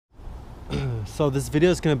So this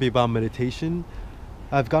video is going to be about meditation.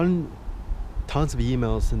 I've gotten tons of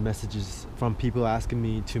emails and messages from people asking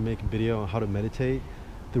me to make a video on how to meditate.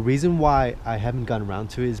 The reason why I haven't gotten around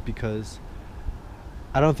to it is because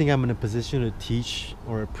I don't think I'm in a position to teach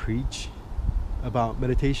or preach about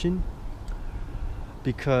meditation,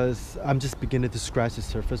 because I'm just beginning to scratch the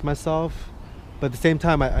surface myself. But at the same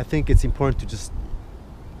time, I think it's important to just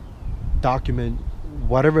document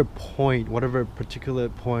whatever particular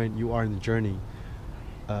point you are in the journey,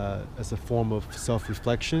 as a form of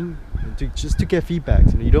self-reflection, and just to get feedback.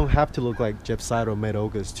 You don't have to look like Jeff Seid or Matt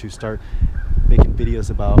Ogus to start making videos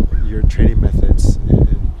about your training methods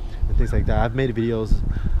and things like that. I've made videos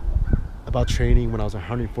about training when I was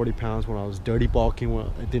 140 pounds, when I was dirty bulking, when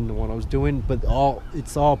I didn't know what I was doing, but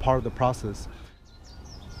it's all part of the process.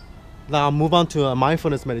 Now I'll move on to a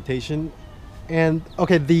mindfulness meditation. And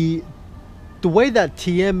okay, the way that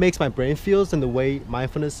TM makes my brain feels and the way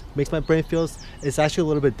mindfulness makes my brain feels is actually a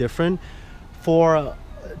little bit different. For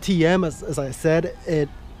TM, as I said,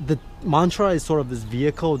 the mantra is sort of this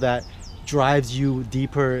vehicle that drives you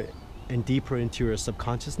deeper and deeper into your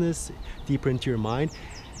subconsciousness, deeper into your mind,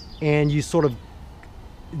 and you sort of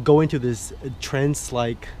go into this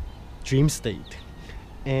trance-like dream state.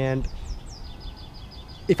 And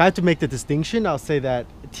if I had to make the distinction, I'll say that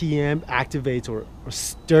TM activates or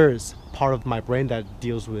stirs part of my brain that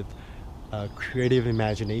deals with creative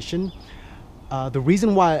imagination. The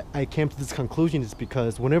reason why I came to this conclusion is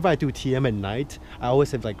because whenever I do TM at night, I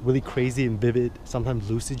always have like really crazy and vivid, sometimes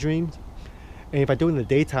lucid dreams. And if I do it in the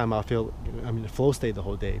daytime, I'll feel I'm in a flow state the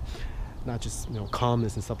whole day, not just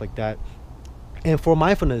calmness and stuff like that. And for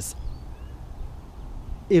mindfulness,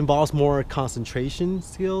 it involves more concentration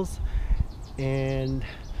skills, and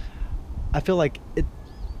I feel like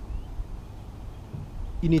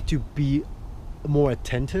you need to be more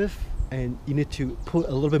attentive, and you need to put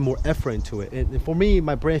a little bit more effort into it. And for me,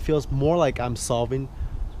 my brain feels more like I'm solving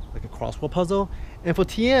like a crossword puzzle. And for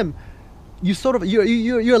TM, you sort of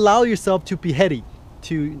you allow yourself to be heady,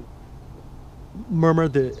 to murmur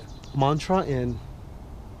the mantra and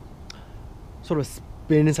sort of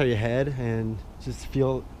spin inside your head and just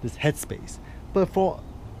feel this headspace. But for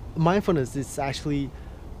mindfulness, it's actually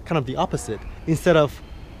kind of the opposite. Instead of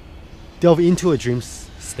delve into a dream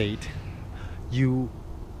state, you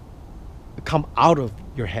come out of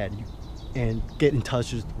your head and get in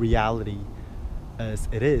touch with reality as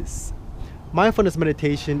it is. Mindfulness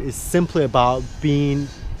meditation is simply about being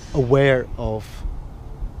aware of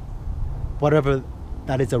whatever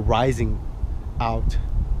that is arising out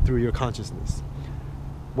through your consciousness.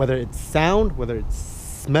 Whether it's sound, whether it's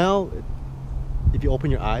smell. If you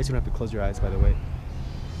open your eyes, you don't have to close your eyes, by the way.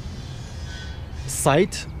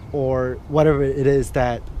 Sight, or whatever it is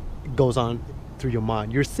that goes on through your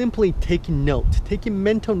mind. You're simply taking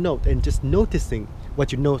mental note, and just noticing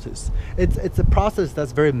what you notice. It's a process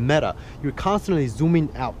that's very meta. You're constantly zooming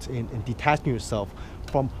out and detaching yourself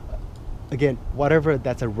from, again, whatever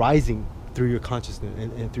that's arising through your consciousness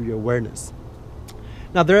and through your awareness.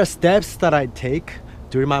 Now, there are steps that I take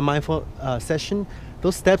during my mindful session.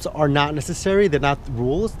 Those steps are not necessary. They're not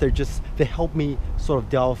rules. They help me sort of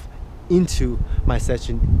delve into my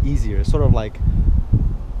session easier. Sort of like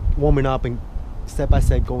warming up and step by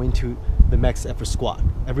step going into the max effort squat.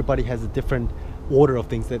 Everybody has a different order of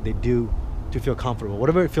things that they do to feel comfortable,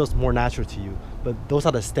 whatever it feels more natural to you. But those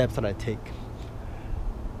are the steps that I take.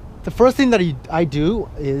 The first thing that I do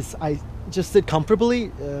is I just sit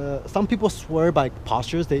comfortably. Some people swear by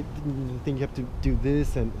postures. They think you have to do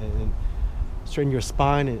this and straighten your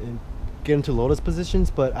spine and get into lotus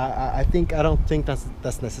positions, but I don't think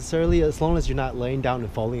that's necessarily, as long as you're not laying down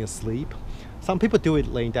and falling asleep. Some people do it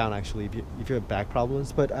laying down, actually, if you have back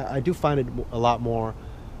problems, but I do find it a lot more,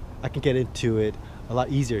 I can get into it a lot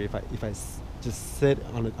easier if I just sit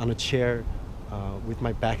on a chair with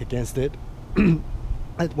my back against it.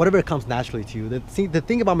 Whatever comes naturally to you. The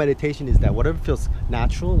thing about meditation is that whatever feels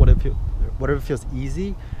natural, whatever feels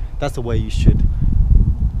easy, that's the way you should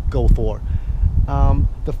go for.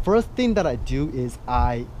 The first thing that I do is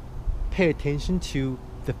I pay attention to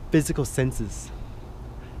the physical senses,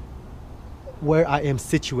 where I am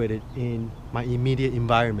situated in my immediate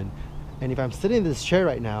environment. And if I'm sitting in this chair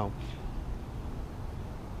right now,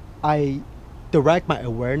 I direct my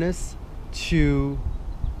awareness to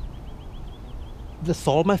the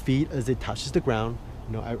sole of my feet as it touches the ground.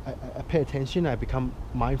 I pay attention. I become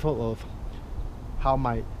mindful of how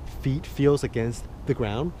my feet feels against the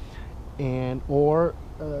ground, or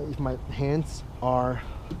if my hands are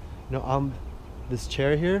on this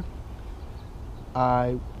chair here,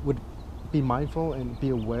 I would be mindful and be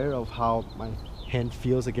aware of how my hand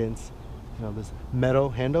feels against this metal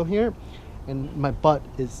handle here. and my butt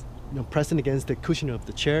is, pressing against the cushion of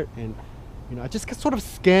the chair, and I just sort of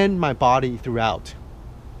scan my body throughout.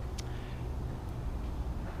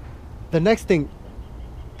 The next thing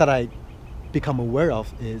that I become aware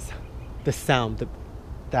of is the sound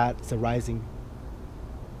that's arising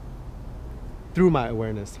through my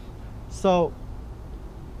awareness. So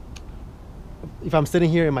if I'm sitting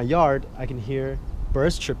here in my yard, I can hear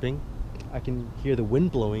birds chirping, I can hear the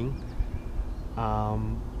wind blowing,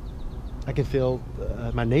 I can feel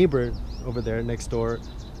my neighbor over there next door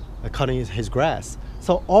cutting his grass.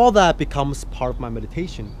 So all that becomes part of my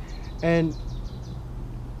meditation. And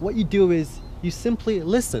what you do is you simply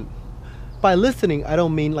listen. By listening, I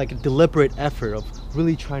don't mean like a deliberate effort of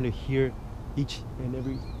really trying to hear each and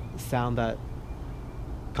every sound that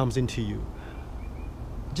comes into you.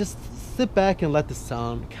 Just sit back and let the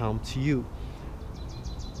sound come to you.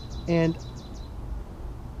 And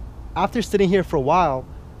after sitting here for a while,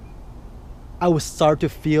 I would start to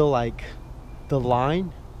feel like the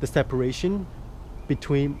line, the separation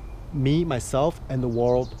between me, myself, and the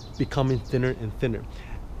world becoming thinner and thinner.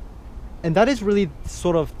 And that is really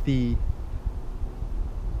sort of the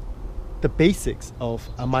basics of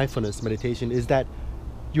a mindfulness meditation, is that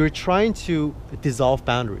you're trying to dissolve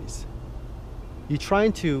boundaries. You're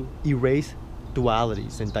trying to erase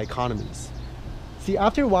dualities and dichotomies. See,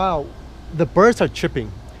 after a while, the birds are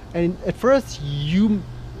chirping, and at first you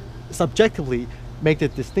subjectively make the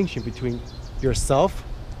distinction between yourself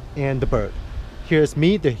and the bird. Here's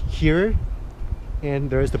me, the hearer, and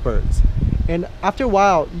there's the birds. And after a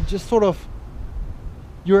while,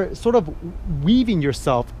 you're sort of weaving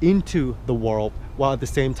yourself into the world, while at the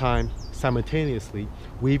same time simultaneously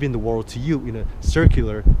weaving the world to you in a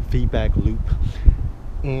circular feedback loop.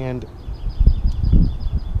 And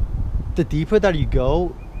the deeper that you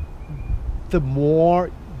go, the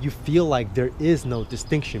more you feel like there is no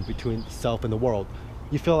distinction between self and the world.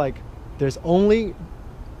 You feel like there's only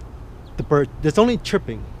the bird, there's only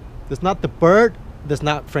chirping. There's not the bird, there's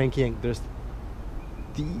not franking, there's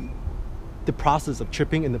the process of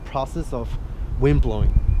chirping and the process of wind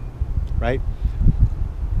blowing, right?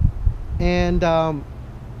 And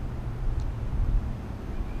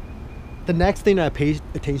the next thing that I pay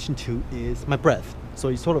attention to is my breath. So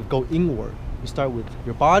you sort of go inward. You start with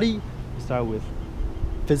your body, you start with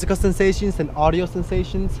physical sensations and audio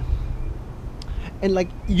sensations. And like,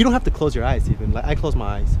 you don't have to close your eyes even. Like, I close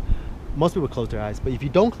my eyes. Most people close their eyes, but if you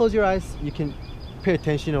don't close your eyes, you can pay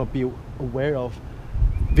attention or be aware of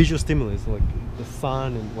visual stimulus, like the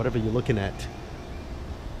sun and whatever you're looking at.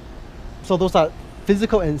 So those are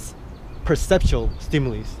physical and perceptual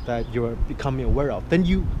stimuli that you're becoming aware of. Then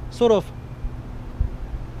you sort of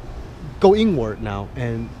go inward now,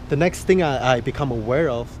 and the next thing I become aware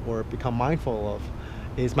of or become mindful of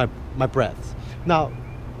is my breath. Now,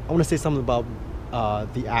 I want to say something about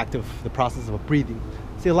the process of breathing.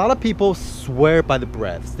 See, a lot of people swear by the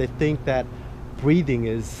breaths. They think that breathing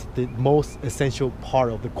is the most essential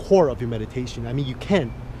part of the core of your meditation. I mean, you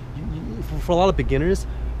can. For a lot of beginners,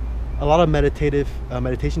 a lot of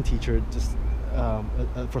meditation teachers just,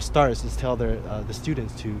 for starters, just tell the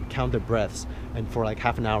students to count their breaths, and for like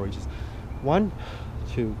half an hour, just 1,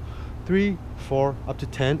 2, 3, 4, up to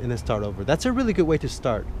 10, and then start over. That's a really good way to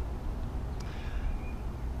start.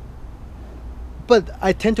 But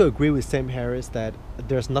I tend to agree with Sam Harris that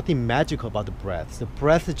there's nothing magical about the breath. The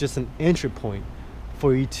breath is just an entry point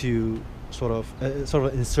for you to sort of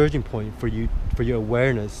an insurgent point for your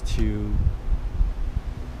awareness to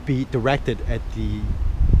be directed at the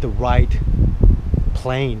right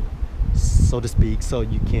plane, so to speak, so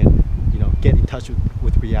you can get in touch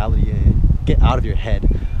with reality and get out of your head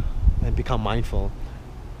and become mindful.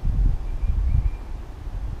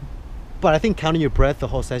 But I think counting your breath the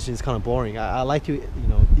whole session is kind of boring. I like to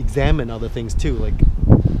examine other things too. Like,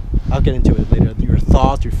 I'll get into it later. Your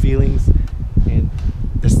thoughts, your feelings, and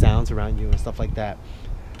the sounds around you and stuff like that.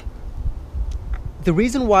 The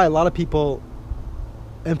reason why a lot of people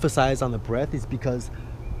emphasize on the breath is because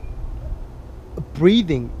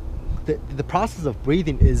breathing, the process of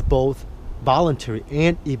breathing is both voluntary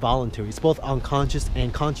and involuntary. It's both unconscious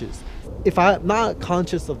and conscious. If I'm not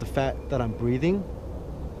conscious of the fact that I'm breathing,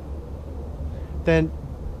 then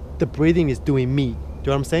the breathing is doing me. Do you know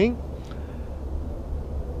what I'm saying?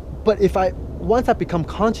 But once I become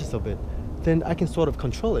conscious of it, then I can sort of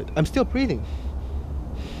control it. I'm still breathing.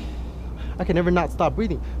 I can never not stop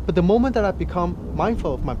breathing. But the moment that I become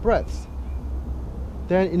mindful of my breaths,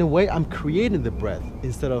 then in a way I'm creating the breath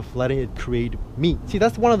instead of letting it create me. See,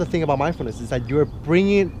 that's one of the things about mindfulness, is that you're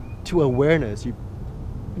bringing to awareness, you're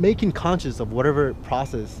making conscious of whatever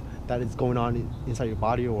process that is going on inside your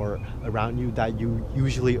body or around you that you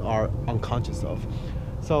usually are unconscious of.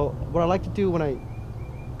 So what I like to do when I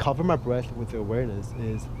cover my breath with awareness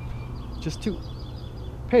is just to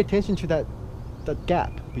pay attention to that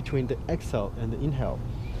gap between the exhale and the inhale,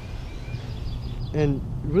 and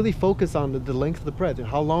really focus on the length of the breath.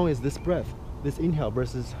 How long is this breath, this inhale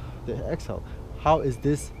versus the exhale? How is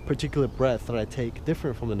this particular breath that I take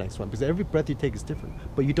different from the next one? Because every breath you take is different,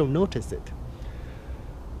 but you don't notice it.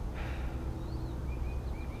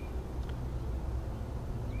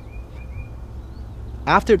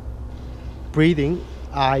 After breathing,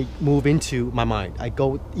 I move into my mind. I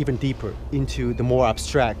go even deeper into the more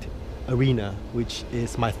abstract arena, which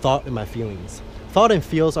is my thought and my feelings. Thought and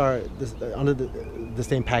feels are under the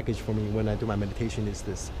same package for me when I do my meditation.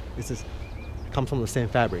 It comes from the same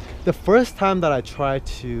fabric. The first time that I tried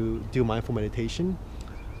to do mindful meditation,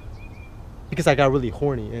 because I got really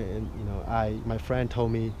horny, and my friend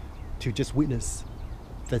told me to just witness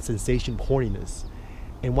that sensation of horniness.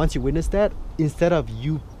 And once you witness that, instead of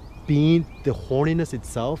you being the horniness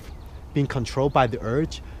itself, being controlled by the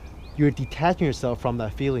urge, you're detaching yourself from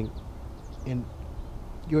that feeling, and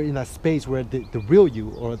you're in that space where the real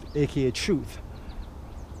you, or aka truth,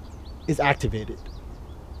 is activated.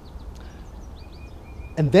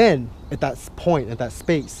 And then at that point, at that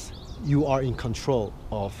space, you are in control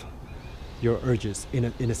of your urges in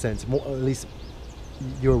a sense. More, or at least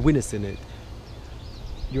you're witnessing it,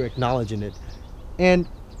 you're acknowledging it. And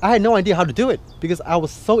I had no idea how to do it because I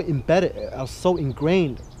was so embedded, I was so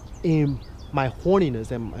ingrained in my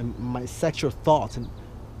horniness and my sexual thoughts and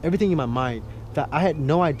everything in my mind that I had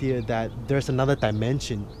no idea that there's another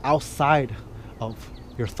dimension outside of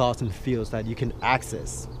your thoughts and feels that you can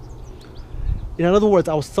access. In other words,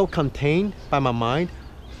 I was so contained by my mind,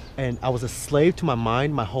 and I was a slave to my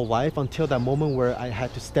mind my whole life until that moment where I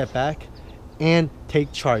had to step back and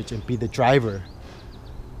take charge and be the driver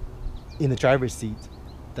in the driver's seat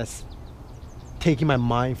that's taking my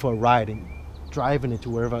mind for a ride and driving it to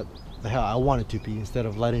wherever the hell I want it to be instead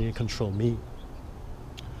of letting it control me.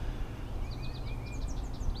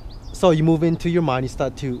 So you move into your mind, you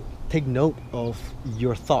start to take note of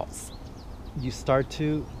your thoughts. You start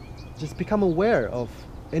to just become aware of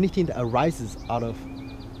anything that arises out of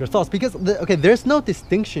your thoughts, because there's no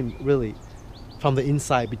distinction really from the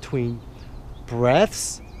inside between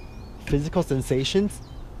breaths, physical sensations,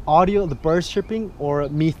 audio, the birds chirping, or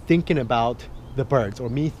me thinking about the birds, or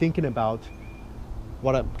me thinking about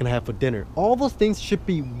what I'm gonna have for dinner. All those things should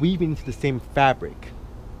be weaving into the same fabric,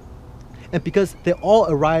 and because they all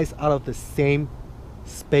arise out of the same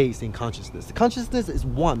space in consciousness. The consciousness is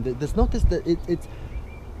one. There's no this that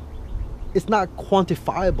it's not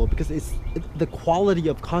quantifiable, because the quality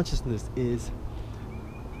of consciousness is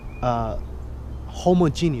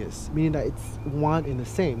homogeneous, meaning that it's one and the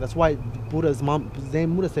same. That's why Zen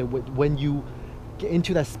Buddha said, when you get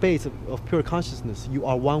into that space of pure consciousness, you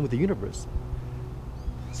are one with the universe.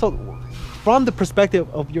 So from the perspective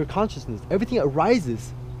of your consciousness, everything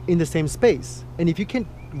arises in the same space, and if you can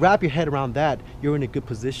wrap your head around that, you're in a good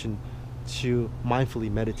position to mindfully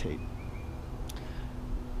meditate.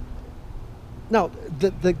 Now,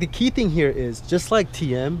 the key thing here is, just like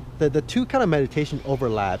TM, the two kind of meditation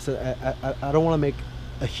overlaps. I don't want to make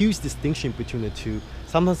a huge distinction between the two.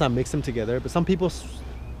 Sometimes I mix them together, but some people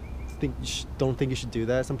don't think you should do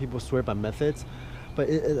that. Some people swear by methods, but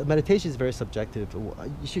meditation is very subjective.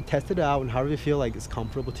 You should test it out, and however you feel like it's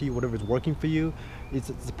comfortable to you, whatever is working for you, it's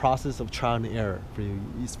a process of trial and error for you.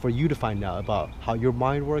 It's for you to find out about how your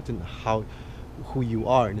mind works and who you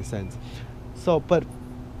are in a sense. So, but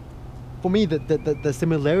for me, the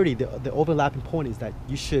similarity, the overlapping point is that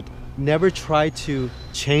you should never try to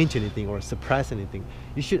change anything or suppress anything.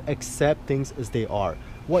 You should accept things as they are.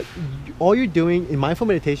 All you're doing in mindful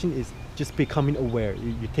meditation is just becoming aware.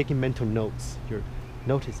 You're taking mental notes. You're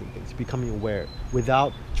noticing things, becoming aware,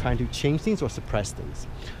 without trying to change things or suppress things.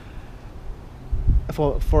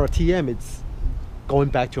 For a TM, it's going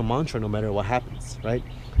back to a mantra no matter what happens, right?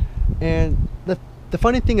 And the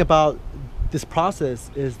funny thing about this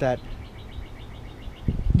process is that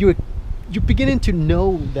you're beginning to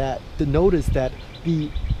notice that the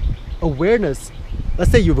awareness, let's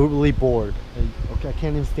say you're really bored and okay, I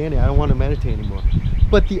can't even stand it, I don't want to meditate anymore,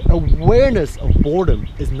 but the awareness of boredom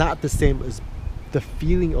is not the same as the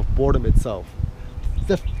feeling of boredom itself.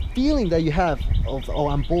 The feeling that you have of, oh,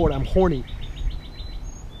 I'm bored, I'm horny,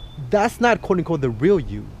 that's not quote unquote the real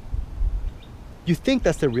you. You think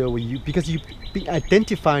that's the real you because you've been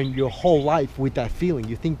identifying your whole life with that feeling.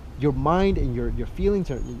 You think your mind and your feelings,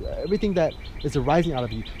 or everything that is arising out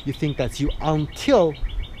of you, you think that's you, until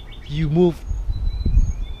you move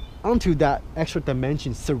onto that extra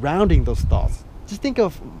dimension surrounding those thoughts. Just think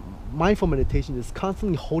of mindful meditation as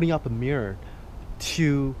constantly holding up a mirror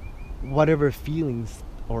to whatever feelings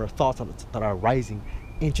or thoughts that are arising,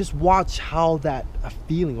 and just watch how that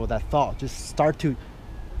feeling or that thought just start to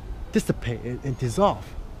dissipate and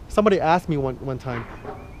dissolve. Somebody asked me one time,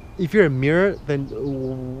 if you're a mirror, then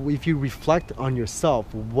if you reflect on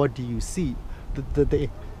yourself, what do you see? The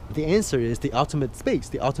answer is the ultimate space,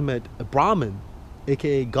 the ultimate Brahman,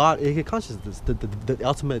 aka God, aka consciousness, the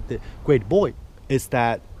ultimate, the great void. It's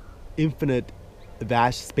that infinite,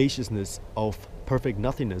 vast spaciousness of perfect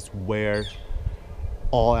nothingness where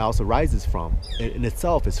all else arises from. In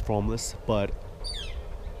itself is formless, but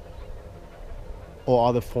all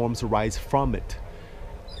other forms arise from it.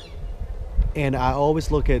 And I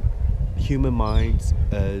always look at human minds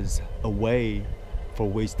as a way for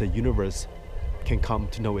which the universe can come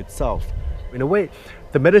to know itself. In a way,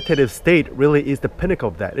 the meditative state really is the pinnacle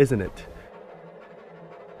of that, isn't it?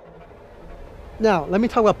 Now, let me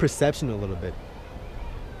talk about perception a little bit.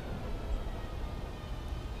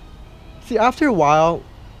 See, after a while,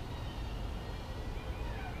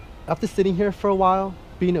 after sitting here for a while,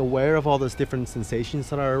 being aware of all those different sensations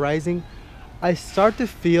that are arising, I start to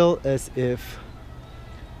feel as if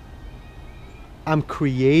I'm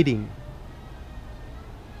creating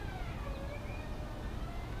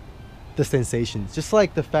the sensations. Just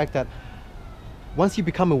like the fact that once you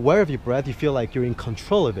become aware of your breath, you feel like you're in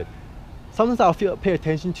control of it. Sometimes I'll pay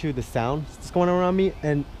attention to the sounds that's going on around me,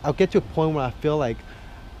 and I'll get to a point where I feel like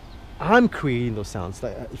I'm creating those sounds.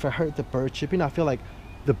 Like if I heard the bird chirping, I feel like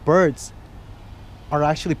the birds are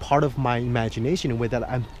actually part of my imagination in a way that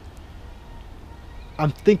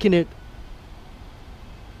I'm thinking it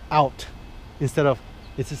out instead of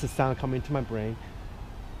it's just a sound coming into my brain.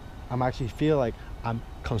 I'm actually feel like I'm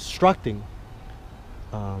constructing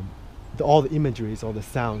all the imageries, all the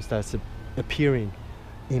sounds that's appearing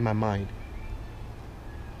in my mind.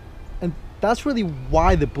 And that's really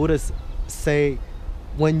why the Buddhists say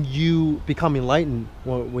when you become enlightened,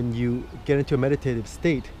 or when you get into a meditative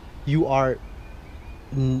state, you are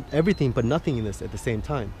everything but nothingness at the same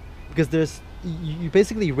time. Because you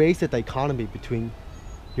basically erase the dichotomy between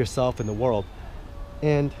yourself and the world.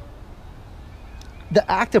 And the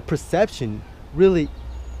act of perception really,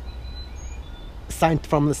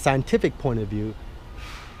 from the scientific point of view,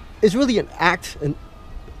 is really an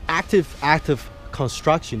active act of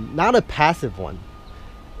construction, not a passive one.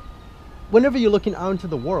 Whenever you're looking out into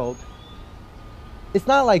the world, it's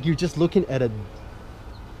not like you're just looking at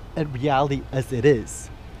reality as it is.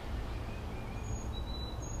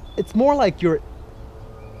 It's more like you're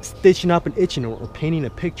stitching up an itching or painting a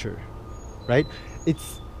picture, right?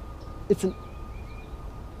 It's a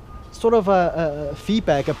sort of a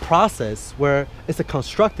feedback, a process where it's a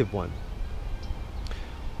constructive one.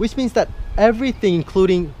 Which means that everything,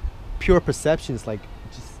 including pure perceptions, like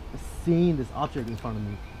just seeing this object in front of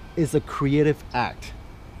me, is a creative act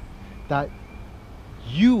that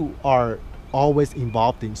you are always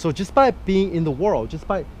involved in. So just by being in the world, just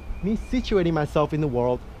by me situating myself in the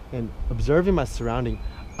world and observing my surrounding,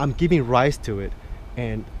 I'm giving rise to it,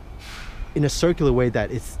 and in a circular way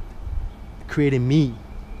that it's creating me.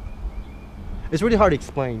 It's really hard to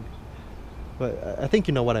explain, but I think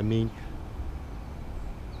you know what I mean.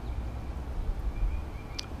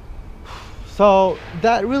 So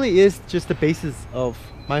that really is just the basis of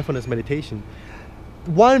mindfulness meditation.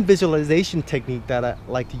 One visualization technique that I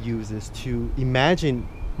like to use is to imagine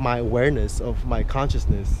my awareness of my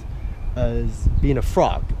consciousness as being a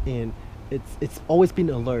frog, and it's always been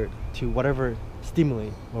alert to whatever stimuli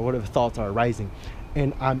or whatever thoughts are arising,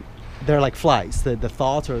 and they're like flies. The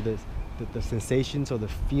thoughts or the sensations or the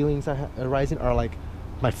feelings that are arising are like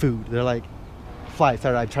my food. They're like flies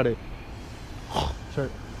that I try to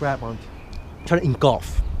grab onto, try to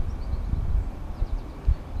engulf.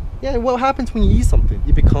 Yeah, what happens when you eat something?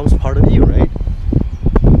 It becomes part of you, right?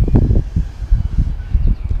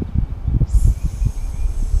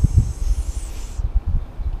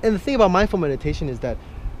 And the thing about mindful meditation is that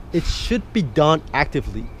it should be done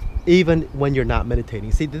actively, even when you're not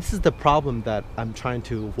meditating. See, this is the problem that I'm trying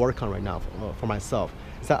to work on right now for myself.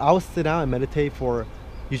 Is that I will sit down and meditate for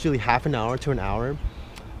usually half an hour to an hour.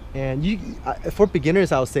 And for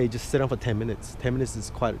beginners, I would say just sit down for 10 minutes. 10 minutes is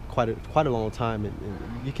quite a long time,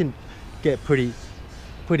 and you can get pretty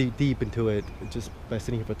deep into it just by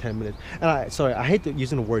sitting here for 10 minutes. And I hate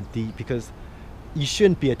using the word deep, because you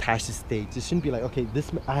shouldn't be attached to states. It shouldn't be like, okay,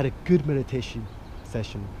 I had a good meditation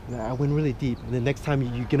session, and I went really deep, and the next time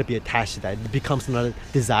you're gonna be attached to that. It becomes another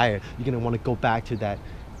desire. You're gonna want to go back to that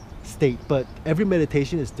state. But every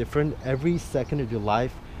meditation is different. Every second of your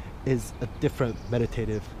life is a different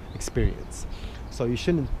meditative experience. So you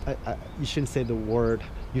shouldn't say the word,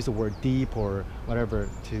 use the word deep or whatever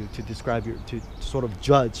to describe to sort of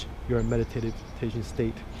judge your meditation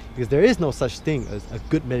state, because there is no such thing as a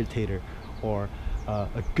good meditator or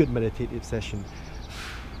a good meditative session.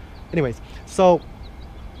 Anyways, so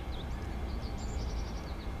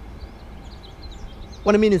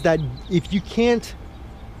what I mean is that if you can't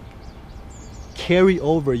carry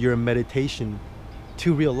over your meditation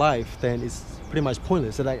to real life, then it's pretty much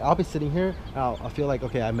pointless. So like I'll be sitting here, I'll feel like,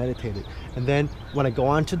 okay, I meditated, and then when I go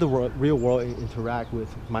on to the real world and interact with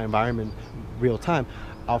my environment real time,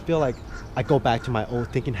 I'll feel like I go back to my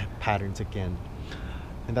old thinking patterns again.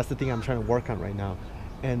 And that's the thing I'm trying to work on right now.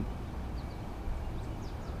 And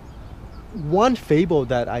one fable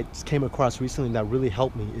that I came across recently that really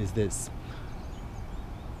helped me is this.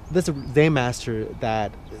 There's a Zen master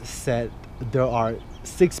that said there are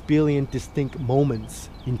 6 billion distinct moments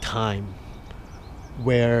in time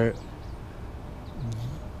where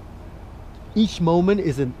each moment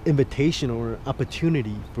is an invitation or an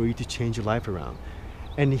opportunity for you to change your life around.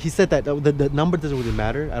 And he said that the number doesn't really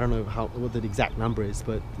matter. I don't know what the exact number is,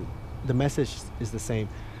 but the message is the same.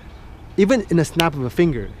 Even in a snap of a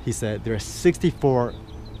finger, he said, there are 64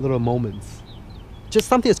 little moments. Just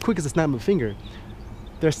something as quick as a snap of a finger.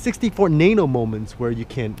 There are 64 nano moments where you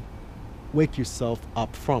can wake yourself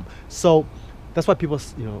up from. So that's why people,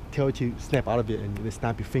 tell you to snap out of it and they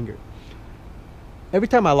snap your finger. Every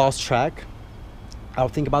time I lost track, I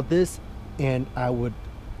would think about this and I would,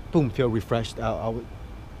 boom, feel refreshed. I would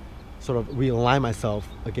sort of realign myself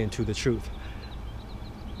again to the truth.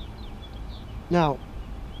 Now,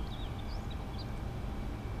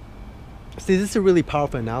 see, this is a really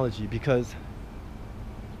powerful analogy because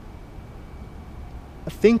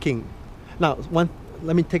thinking, now,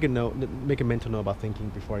 let me take a note, make a mental note about thinking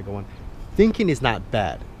before I go on. Thinking is not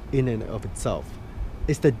bad in and of itself.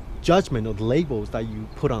 It's the judgment or the labels that you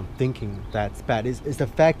put on thinking that's bad. It's the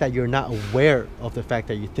fact that you're not aware of the fact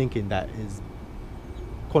that you're thinking that is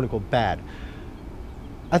quote unquote bad.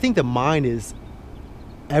 I think the mind is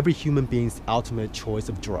every human being's ultimate choice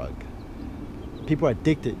of drug. People are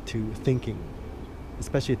addicted to thinking,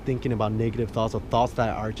 especially thinking about negative thoughts or thoughts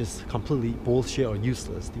that are just completely bullshit or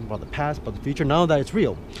useless. Thinking about the past, about the future, none of that is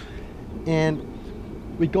real. And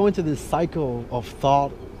we go into this cycle of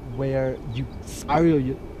thought where you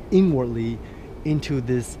spiral inwardly into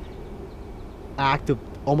this act of,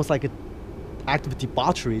 almost like an act of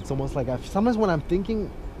debauchery. It's almost like sometimes when I'm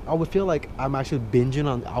thinking, I would feel like I'm actually binging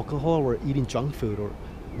on alcohol or eating junk food or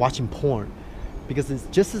watching porn, because it's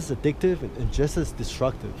just as addictive and just as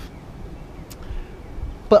destructive.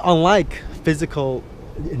 But unlike physical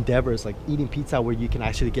endeavors like eating pizza where you can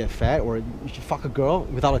actually get fat, or you should fuck a girl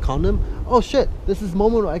without a condom, oh shit, this is the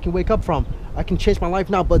moment I can wake up from. I can change my life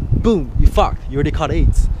now, but boom, you fucked. You already caught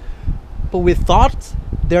AIDS. But with thoughts,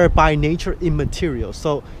 they're by nature immaterial.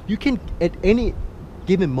 So you can, at any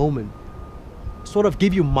given moment, sort of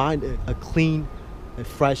give your mind a clean, a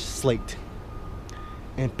fresh slate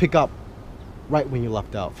and pick up right when you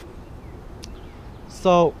left off.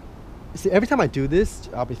 So, see, every time I do this,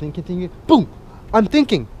 I'll be thinking, boom, I'm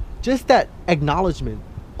thinking. Just that acknowledgement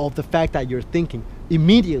of the fact that you're thinking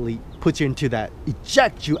immediately puts you into that,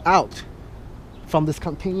 eject you out from this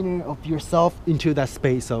container of yourself into that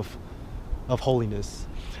space of holiness.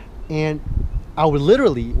 And I would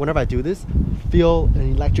literally, whenever I do this, feel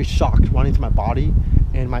an electric shock running through my body,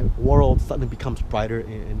 and my world suddenly becomes brighter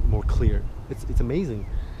and more clear. It's amazing.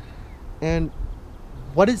 And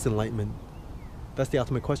what is enlightenment? That's the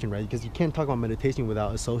ultimate question, right? Because you can't talk about meditation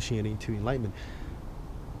without associating to enlightenment.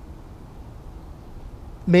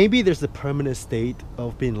 Maybe there's a permanent state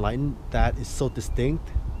of being enlightened that is so distinct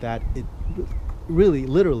that it really,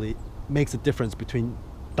 literally makes a difference between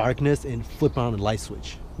darkness and flipping on a light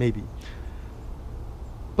switch. Maybe.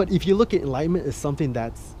 But if you look at enlightenment as something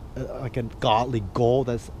that's like a godly goal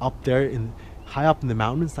that's up there, high up in the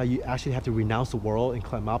mountains, that you actually have to renounce the world and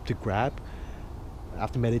climb up to grab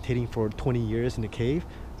after meditating for 20 years in a cave,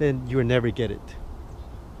 then you will never get it.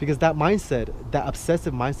 Because that mindset, that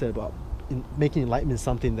obsessive mindset about making enlightenment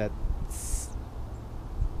something that's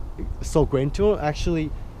so grand to it, actually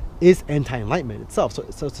is anti-enlightenment itself.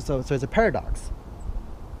 So it's a paradox.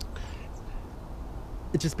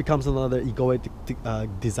 It just becomes another egoic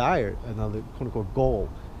desire, another quote unquote goal.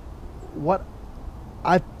 What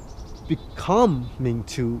I've becoming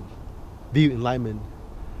to view enlightenment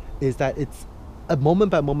is that it's a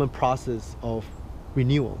moment by moment process of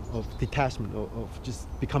renewal, of detachment, of just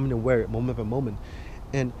becoming aware moment by moment.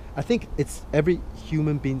 And I think it's every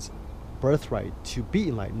human being's birthright to be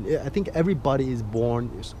enlightened. I think everybody is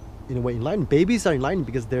born in a way enlightened. Babies are enlightened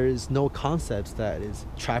because there is no concepts that is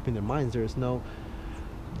trapping their minds. There's no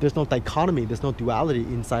dichotomy, there's no duality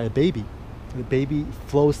inside a baby. The baby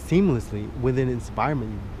flows seamlessly within its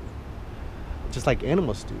environment, just like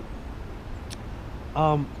animals do.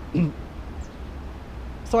 um,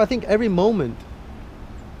 so I think every moment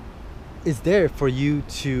is there for you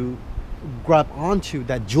to grab onto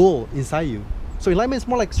that jewel inside you. So enlightenment is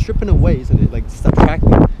more like stripping away, isn't it? Like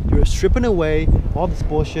subtracting. You're stripping away all this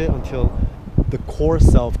bullshit until the core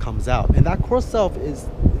self comes out. And that core self is,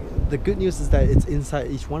 the good news is that it's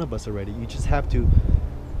inside each one of us already. You just have to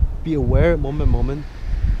be aware moment by moment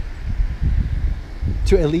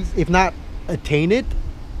to at least, if not attain it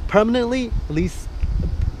permanently, at least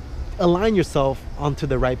align yourself onto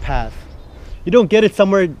the right path. You don't get it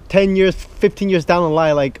somewhere 10 years, 15 years down the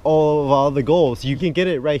line like all the goals. You can get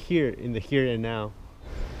it right here in the here and now.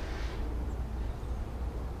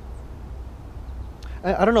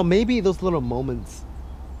 I don't know, maybe those little moments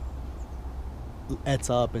adds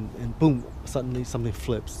up and boom, suddenly something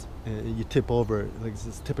flips and you tip over, like it's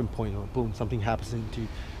this tipping point, or boom, something happens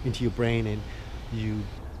into your brain, and you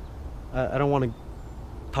I don't want to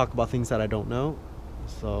talk about things that I don't know,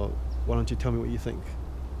 so why don't you tell me what you think?